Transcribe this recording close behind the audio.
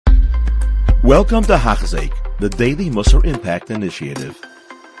Welcome to Hachzik, the Daily Musar Impact Initiative.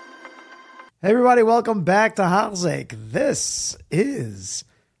 Hey everybody, welcome back to Hachzik. This is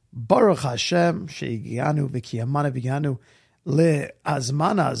Baruch Hashem She'iganu v'kiyamanu v'ganu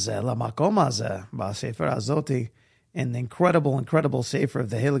le'azman hazeh, la'makom hazeh, ba'sefer hazoti, in the incredible sefer of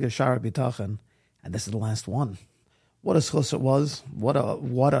the Heilige Sha'ar Habitachon. And this is the last one. What a schus it was. What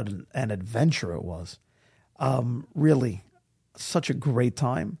an adventure it was. Really, such a great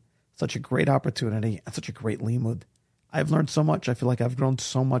time, such a great opportunity, and such a great limud. I've learned so much. I feel like I've grown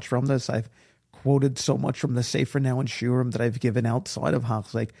so much from this. I've quoted so much from the Sefer now in Shurim that I've given outside of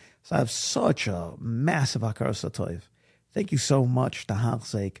Hachzik. So I have such a massive Hakar Satov. Thank you so much to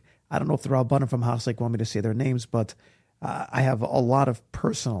Hachzik. I don't know if the Rabbanim from Hachzik want me to say their names, but I have a lot of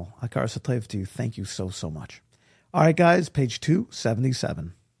personal Hakar Satov to you. Thank you so much. All right, guys, page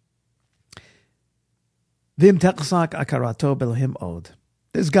 277. Vim techasak akarato belhim od.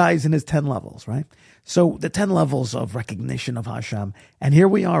 This guy's in his 10 levels, right? So the 10 levels of recognition of Hashem. And here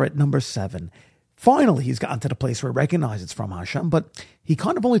we are at number 7. Finally, he's gotten to the place where he recognizes it's from Hashem, but he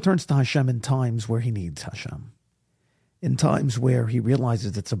kind of only turns to Hashem in times where he needs Hashem, in times where he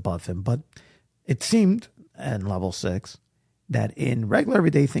realizes it's above him. But it seemed, in level 6, that in regular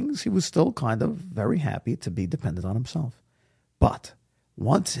everyday things, he was still kind of very happy to be dependent on himself. But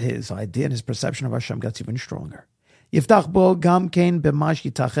once his idea and his perception of Hashem gets even stronger, Yiftach bo gam kein b'mash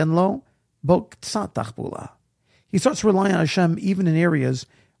yitachen lo bo ktsat tachbula. He starts relying on Hashem even in areas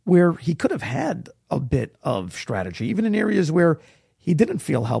where he could have had a bit of strategy, even in areas where he didn't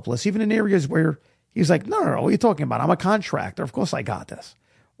feel helpless, even in areas where he's like, no, what are you talking about? I'm a contractor. Of course I got this.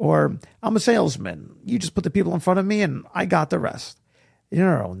 Or I'm a salesman. You just put the people in front of me and I got the rest.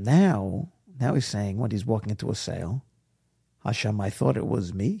 Now he's saying when he's walking into a sale, Hashem, I thought it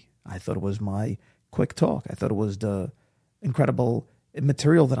was me. I thought it was my quick talk. I thought it was the incredible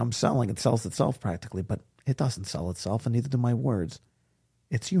material that I'm selling. It sells itself practically, but it doesn't sell itself, and neither do my words.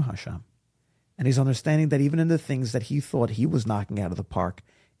 It's you, Hashem. And he's understanding that even in the things that he thought he was knocking out of the park,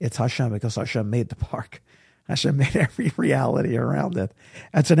 it's Hashem, because Hashem made the park. Hashem made every reality around it.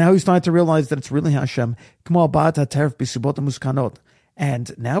 And so now he's starting to realize that it's really Hashem.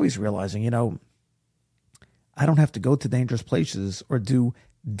 And now he's realizing, I don't have to go to dangerous places or do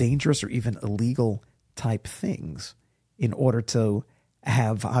dangerous or even illegal type things in order to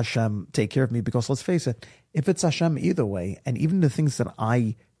have Hashem take care of me. Because let's face it, if it's Hashem either way, and even the things that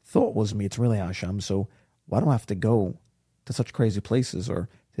I thought was me, it's really Hashem. So why do I have to go to such crazy places or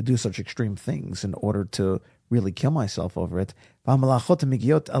to do such extreme things in order to really kill myself over it? Or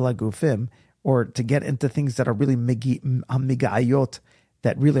to get into things that are really migayot,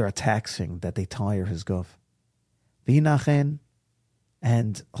 that really are taxing, that they tire his guf.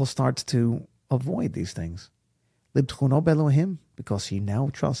 And he'll start to avoid these things. Because he now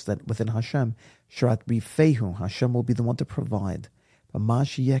trusts that within Hashem, Hashem will be the one to provide.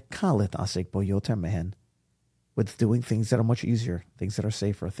 With doing things that are much easier, things that are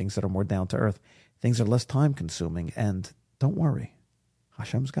safer, things that are more down to earth, things that are less time consuming. And don't worry,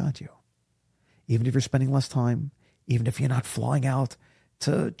 Hashem's got you. Even if you're spending less time, even if you're not flying out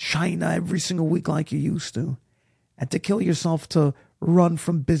to China every single week like you used to, and to kill yourself to run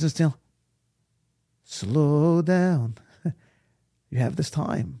from business deal. Slow down. You have this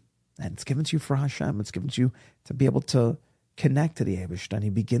time, and it's given to you for Hashem. It's given to you to be able to connect to the Eibishter, and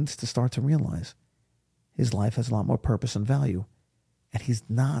he begins to start to realize his life has a lot more purpose and value, and he's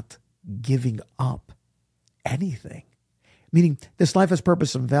not giving up anything. Meaning, this life has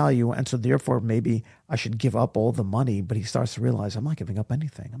purpose and value, and so therefore maybe I should give up all the money, but he starts to realize, I'm not giving up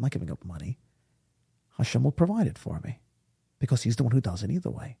anything. I'm not giving up money. Hashem will provide it for me, because he's the one who does it either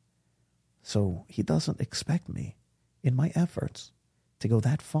way. So he doesn't expect me in my efforts to go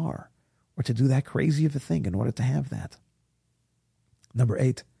that far or to do that crazy of a thing in order to have that. Number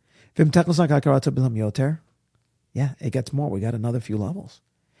 8. Yeah, it gets more. We got another few levels.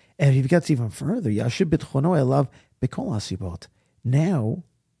 And if it gets even further, now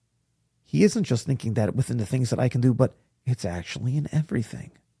he isn't just thinking that within the things that I can do, but it's actually in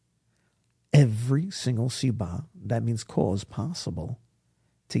everything. Every single siba, that means cause possible,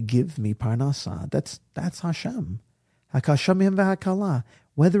 to give me parnasa. That's Hashem. Hakashamim v'hakala.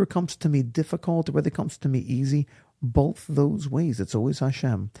 Whether it comes to me difficult or whether it comes to me easy, both those ways, it's always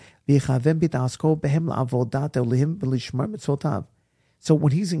Hashem. So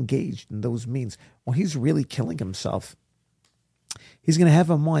when he's engaged in those means, when he's really killing himself, he's going to have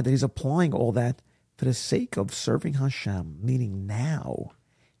in mind that he's applying all that for the sake of serving Hashem, meaning now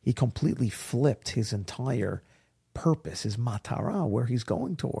he completely flipped his entire purpose, his matara, where he's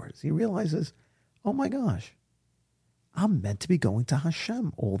going towards. He realizes, oh my gosh, I'm meant to be going to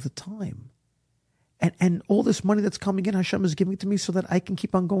Hashem all the time. And all this money that's coming in, Hashem is giving to me so that I can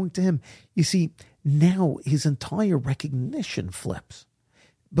keep on going to Him. You see, now his entire recognition flips.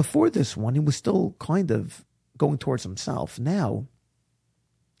 Before this one, he was still kind of going towards himself. Now,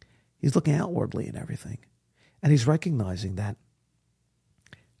 he's looking outwardly and everything. And he's recognizing that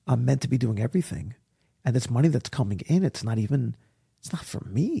I'm meant to be doing everything. And this money that's coming in, it's not for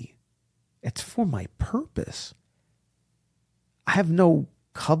me. It's for my purpose. I have no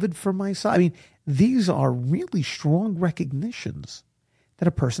covet for myself. I mean, these are really strong recognitions that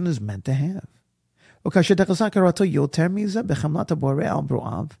a person is meant to have.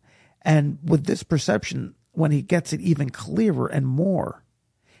 And with this perception, when he gets it even clearer and more,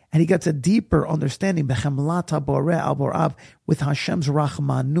 and he gets a deeper understanding with Hashem's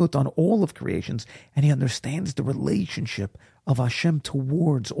rachmanut on all of creations, and he understands the relationship of Hashem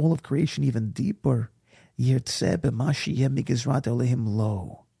towards all of creation even deeper, He'll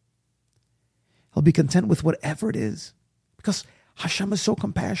be content with whatever it is, because Hashem is so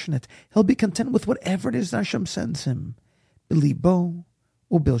compassionate. He'll be content with whatever it is that Hashem sends him. Bilibo,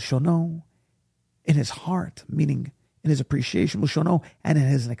 ubilshono, in his heart, meaning in his appreciation, Mushono, and in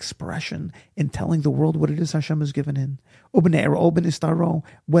his expression, in telling the world what it is Hashem has given him. Whether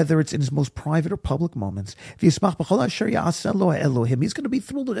it's in his most private or public moments. He's going to be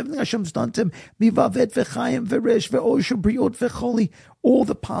thrilled with everything Hashem's done to him. All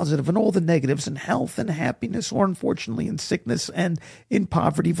the positive and all the negatives, in health and happiness, or unfortunately in sickness and in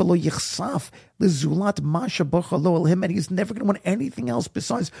poverty. And he's never going to want anything else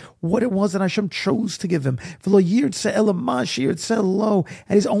besides what it was that Hashem chose to give him. And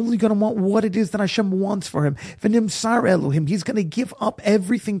he's only going to want what it is that Hashem wants for him. He's going to give up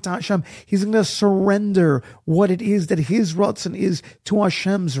everything to Hashem. He's going to surrender what it is that his ratzon is to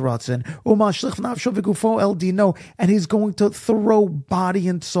Hashem's ratzon. And he's going to throw body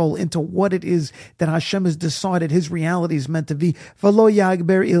and soul into what it is that Hashem has decided his reality is meant to be. And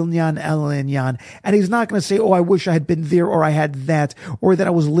he's not going to say, oh, I wish I had been there, or I had that, or that I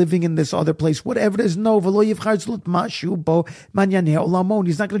was living in this other place, whatever it is. No, he's not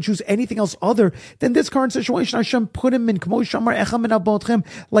going to choose anything else other than this current situation Hashem put him in.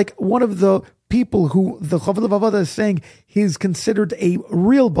 Like one of the people who the Chavil of Avodah is saying he's considered a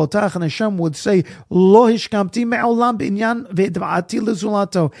real botach, and Hashem would say, Lo hishkamti me'olam b'inyan ve'dva'ati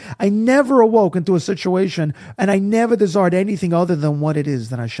lezulato. I never awoke into a situation, and I never desired anything other than what it is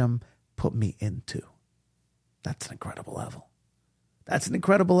that Hashem put me into. That's an incredible level. That's an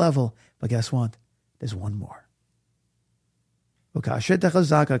incredible level. But guess what? There's one more. The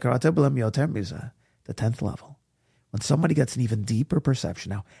 10th level. When somebody gets an even deeper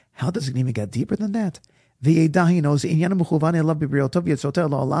perception. Now, how does it even get deeper than that? And he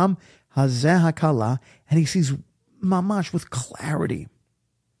sees mamash with clarity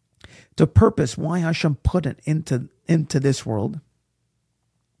the purpose why Hashem put it into this world.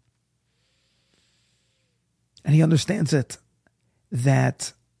 And he understands it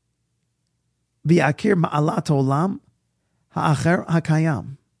that v'yakir ma'alat olam ha'acher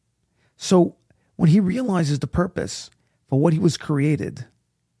hakayam. So when he realizes the purpose for what he was created,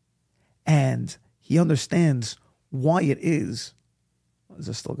 and he understands why it is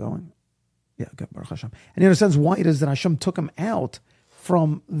this still going? Yeah, good, Baruch Hashem. And he understands why it is that Hashem took him out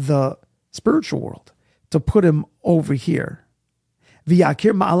from the spiritual world to put him over here.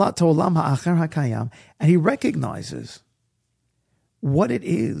 V'yakir ma'alat olam ha'acher hakayam. And he recognizes what it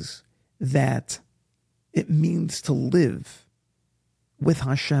is that it means to live with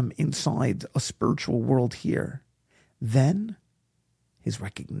Hashem inside a spiritual world here. Then his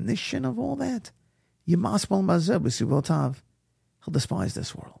recognition of all that, he'll despise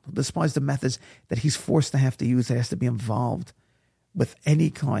this world. He'll despise the methods that he's forced to have to use, that has to be involved with any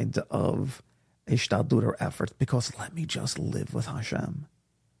kind of ishtadut or effort, because let me just live with Hashem.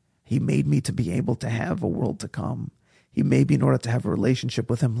 He made me to be able to have a world to come. He made me in order to have a relationship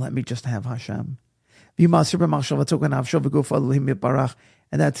with him. Let me just have Hashem. And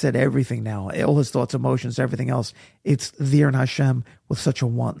that said everything now. All his thoughts, emotions, everything else. It's there in Hashem with such a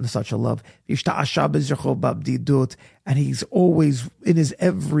want and such a love. And he's always in his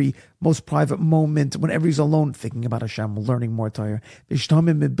every most private moment, whenever he's alone, thinking about Hashem, learning more Torah.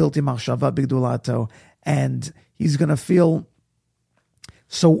 And he's going to feel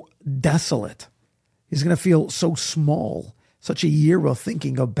so desolate. He's going to feel so small. Such a year of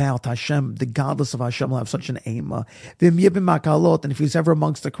thinking about Hashem, the godless of Hashem will have such an aim. And if he's ever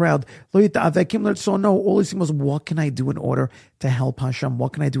amongst the crowd, all he's thinking was, what can I do in order to help Hashem?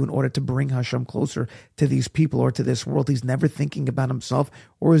 What can I do in order to bring Hashem closer to these people or to this world? He's never thinking about himself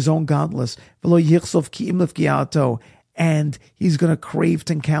or his own godless. and he's going to crave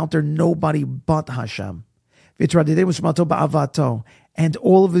to encounter nobody but Hashem. And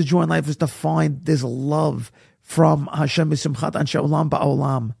all of his joy in life is to find this love from Hashem,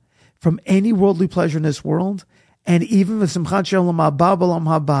 from any worldly pleasure in this world, and even and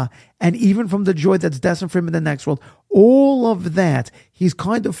even from the joy that's destined for him in the next world. All of that, he's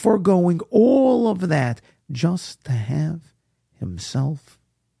kind of foregoing all of that just to have himself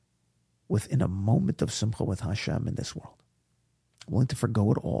within a moment of simcha with Hashem in this world. Willing to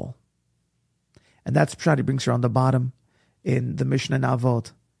forgo it all. And that's Pshat he brings here on the bottom in the Mishnah in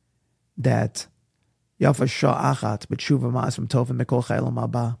Avot, that Yafa Sha'achat b'tshuva ma'asim tovim mikol chayelam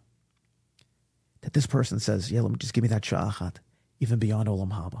haba. That this person says, yeah, let me just give me that Sha'achat, even beyond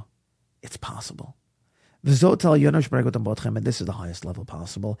Olam Haba. It's possible. V'zotel yonosh b'regotam botchem, and this is the highest level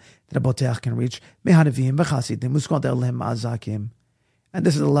possible that a boteach can reach. Mehanavim v'chasidim uskod elhem ma'azakim. And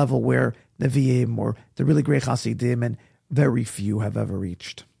this is the level where Nevi'im, or the really great Chasidim, and very few have ever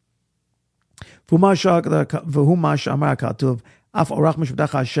reached. And Yeshaya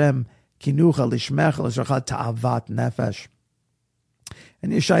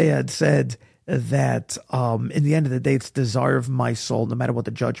had said that in the end of the day, it's the desire of my soul, no matter what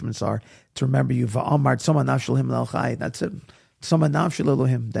the judgments are, to remember you. That's it.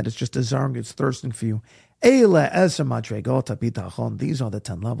 That it's just desiring, it's thirsting for you. These are the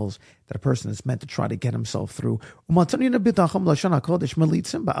 10 levels that a person is meant to try to get himself through. Now,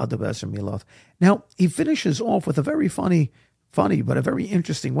 he finishes off with a very funny, but a very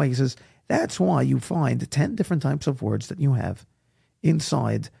interesting way. He says, that's why you find 10 different types of words that you have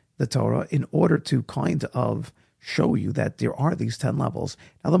inside the Torah in order to kind of show you that there are these 10 levels.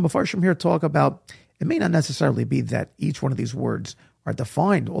 Now, the Mefarshim here talk about, it may not necessarily be that each one of these words are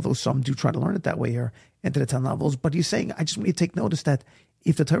defined, although some do try to learn it that way here, into the 10 levels. But he's saying, I just want you to take notice that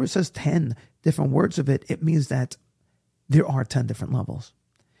if the Torah says 10 different words of it, it means that there are 10 different levels.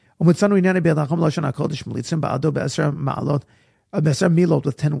 With 10 words.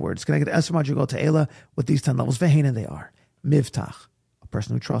 Can I get Esra Madrigal to Ela with these 10 levels? Veheina they are. Mivtach, a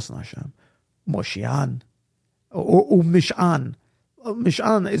person who trusts in Hashem. Moshian, or Mishan.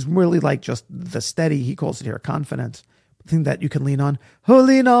 Mishan is really like just the steady, he calls it here, confidence. The thing that you can lean on. Who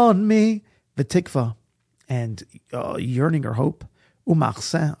lean on me? V'tikva, and yearning or hope.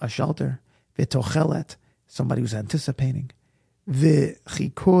 Umachseh, a shelter. V'tochelet, somebody who's anticipating.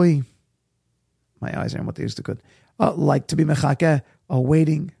 V'chikoi, my eyes aren't what they used to good. Like to be mechakeh,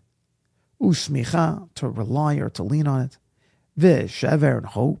 awaiting. Usmicha, to rely or to lean on it. V'shever, and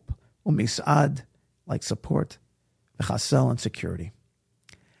hope. Umisad, like support. V'chasel, and security.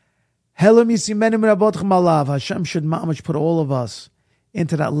 Hashem should ma'amish put all of us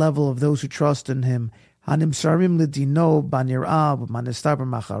into that level of those who trust in Him. That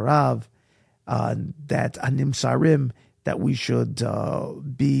animsarim, that we should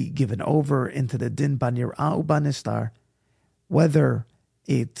be given over into the din banir'ah ubanistar, whether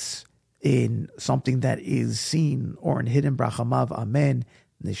it's in something that is seen or in hidden brachamav. Amen.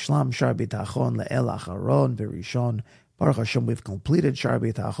 Nishlam Sha'ar Habitachon le'el acharon v'rishon. Baruch Hashem, we've completed Sha'ar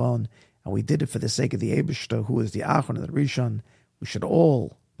Habitachon, and we did it for the sake of the Eibishter, who is the Achron and the Rishon. We should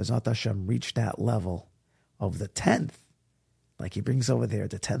all, B'ezrat Hashem, reach that level of the 10th, like he brings over there,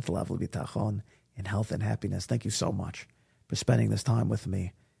 the 10th level of Bitachon in health and happiness. Thank you so much for spending this time with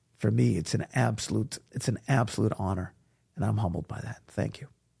me. For me, it's an absolute honor, and I'm humbled by that. Thank you.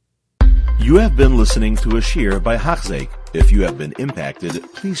 You have been listening to a shir by Hachzeik. If you have been impacted,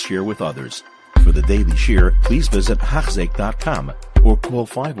 please share with others. For the daily shir, please visit Hachzeik.com or call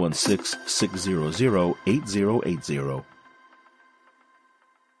 516-600-8080.